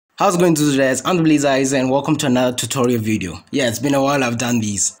How's it going today? I'm the Blazer Eyes and welcome to another tutorial video. Yeah, it's been a while I've done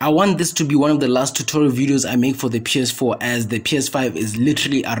these. I want this to be one of the last tutorial videos I make for the PS4 as the PS5 is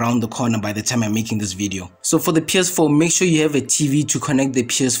literally around the corner by the time I'm making this video. So for the PS4, make sure you have a TV to connect the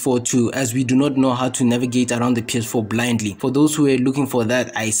PS4 to, as we do not know how to navigate around the PS4 blindly. For those who are looking for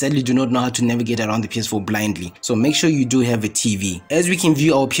that, I sadly do not know how to navigate around the PS4 blindly. So make sure you do have a TV. As we can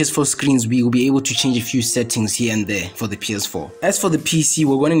view our PS4 screens, we will be able to change a few settings here and there for the PS4. As for the PC,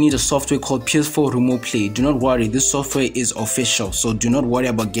 we're going to need a software called PS4 Remote Play. Do not worry, this software is official, so do not worry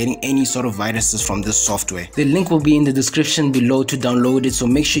about getting any sort of viruses from this software. The link will be in the description below to download it, so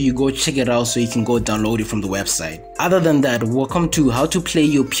make sure you go check it out so you can go download it from the website. Other than that, welcome to how to play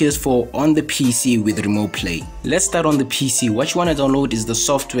your PS4 on the PC with Remote Play. Let's start on the PC. What you want to download is the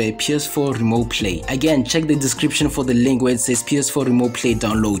software PS4 Remote Play. Again, check the description for the link where it says PS4 Remote Play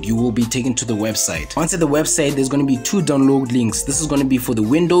download. You will be taken to the website. Once at the website, there's going to be two download links. This is going to be for the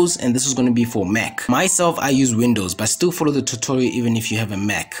Windows and this is going to be for Mac. Myself, I use Windows, but still follow the tutorial even if you have a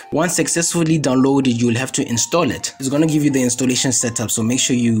Mac. Once successfully downloaded, you'll have to install it. It's going to give you the installation setup, so make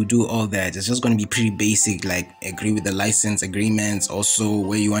sure you do all that. It's just going to be pretty basic, like agree with the license agreements, also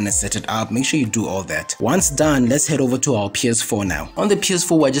where you want to set it up. Make sure you do all that. Once done, let's head over to our PS4 now. On the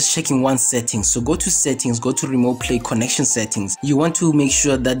PS4, we're just checking one setting. So go to settings, go to remote play connection settings. You want to make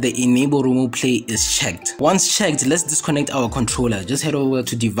sure that the enable remote play is checked. Once checked, let's disconnect our controller. Just head over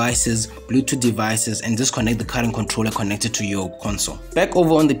to devices, Bluetooth devices, and disconnect the current controller connected to your console. Back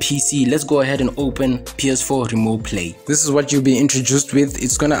over on the PC, let's go ahead and open PS4 Remote Play. This is what you'll be introduced with.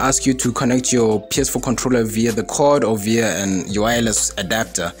 It's gonna ask you to connect your PS4 controller via the cord or via an wireless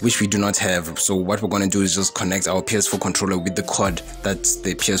adapter, which we do not have. So what we're gonna do is just connect our PS4 controller with the cord that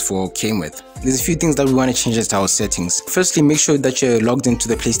the PS4 came with. There's a few things that we want to change as to our settings. Firstly, make sure that you're logged into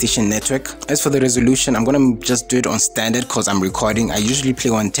the PlayStation network. As for the resolution, I'm gonna just do it on standard because I'm recording. I usually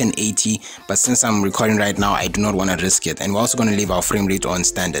play on 1080, but since I'm recording right now, I do not want to risk it. And we're also gonna leave our frame rate on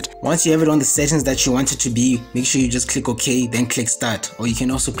standard. Once you have it on the settings that you want it to be, make sure you just click OK, then click start. Or you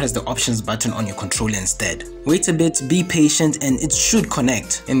can also press the options button on your controller instead. Wait a bit, be patient, and it should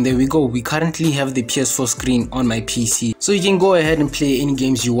connect. And there we go. We currently have the PS4 screen on my PC. So you can go ahead and play any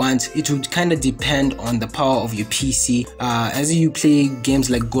games you want. It would kind of depend on the power of your PC. As you play games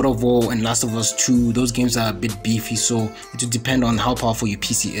like God of War and Last of Us 2, those games are a bit beefy, so it would depend on how powerful your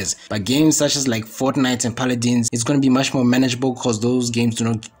PC is. But games such as like Fortnite and Paladins, it's going to be much more manageable because those games do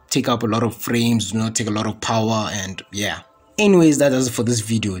not take up a lot of frames, do not take a lot of power, and yeah. Anyways, that does it for this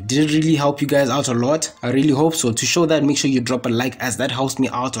video. Did it really help you guys out a lot? I really hope so. To show that, make sure you drop a like as that helps me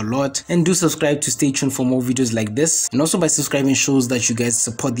out a lot. And do subscribe to stay tuned for more videos like this. And also by subscribing shows that you guys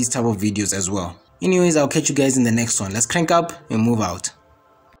support these type of videos as well. Anyways, I'll catch you guys in the next one. Let's crank up and move out.